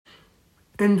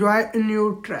Enjoy a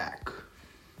new track.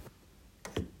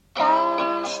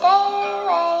 Don't stay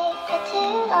awake for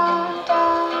too long,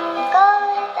 don't go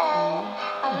to bed.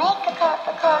 I'll make a cup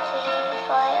of coffee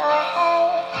for your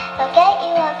head. I'll get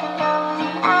you up and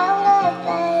going out of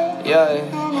bed.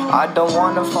 Yeah, I don't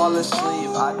wanna fall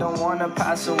asleep, I don't wanna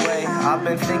pass away. I've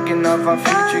been thinking of our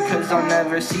future cause I'll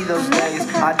never see those days.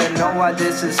 I don't know why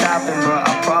this has happened, but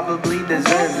I probably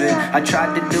deserve it. I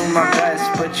tried to do my best,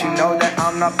 but you know that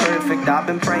I'm not perfect. I've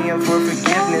been praying for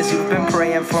forgiveness, you've been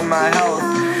praying for my health.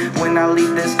 When I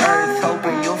leave this earth,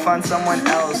 hoping you'll find someone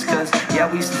else. Cause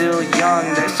yeah, we still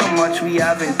young, there's so much we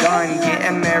haven't done.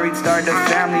 Getting married, start a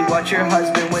family, watch your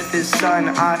husband with his son.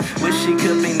 I wish it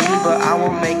could be me, but I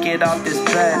won't make it off this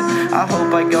bed. I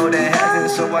hope I go to heaven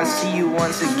so I see you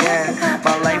once again.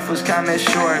 My life was kinda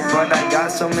short, but I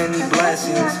got so many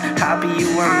blessings. Happy you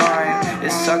were mine,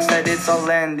 it sucks that it's all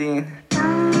ending.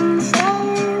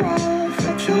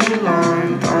 For too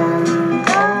long, don't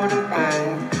go to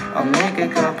bed. I'll make a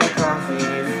cup of coffee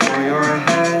for your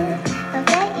head. I'll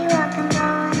get you up and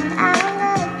going out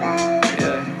of bed.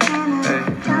 Yeah, hey.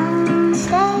 Don't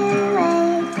stay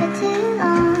awake for too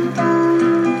long,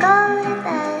 don't go to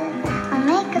bed. I'll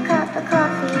make a cup of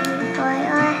coffee for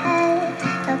your head.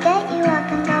 I'll get you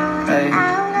up and going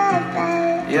out of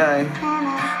bed. Yeah.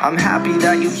 I'm happy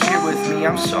that you're here with me,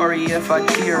 I'm sorry if I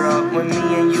tear up. When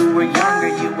me and you were younger,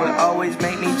 you would always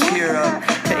make me cheer up.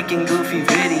 Taking goofy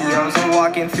videos and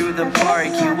walking through the park,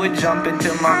 you would jump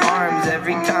into my arms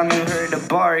every time you heard a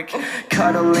bark.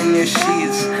 Cuddle in your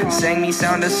sheets, sang me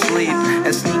sound asleep,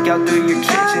 and sneak out through your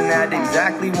kitchen at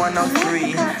exactly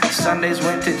 1:03. Sundays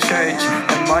went to church,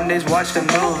 and Mondays watched a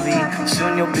movie.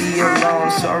 Soon you'll be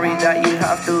alone, sorry that you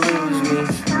have to lose me.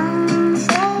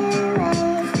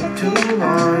 Too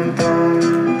long,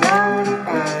 don't go to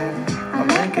bed. I'll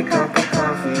make a cup of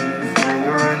coffee for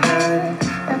your head.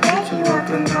 I'll get you up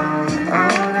and down,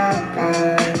 out of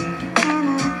bed.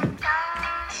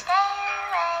 Don't stay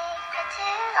awake for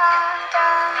too long,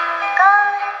 don't go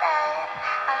to bed.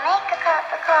 I'll make a cup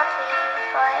of coffee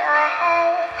for your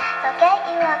head. I'll get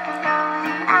you up and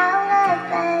going out of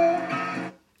bed.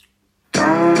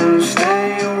 Don't stay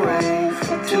awake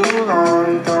for too long,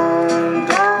 don't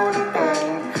go to bed.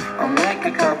 I'll make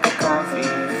a cup of coffee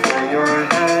for your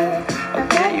head. I'll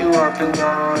get you up and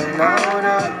going out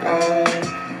of bed.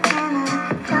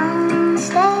 Don't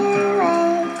stay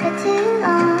awake for too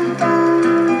long,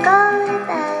 don't go to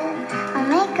bed. I'll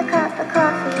make a cup of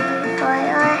coffee for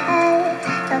your head.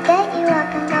 I'll get you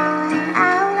up and going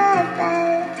out of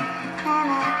bed.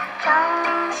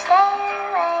 Don't stay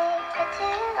awake for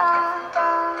too long,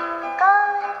 don't go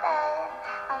to bed.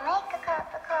 I'll make a cup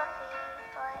of coffee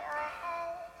for your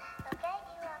head. I'll get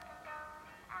you up and going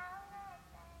out of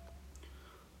bed.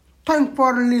 Thanks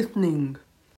for listening.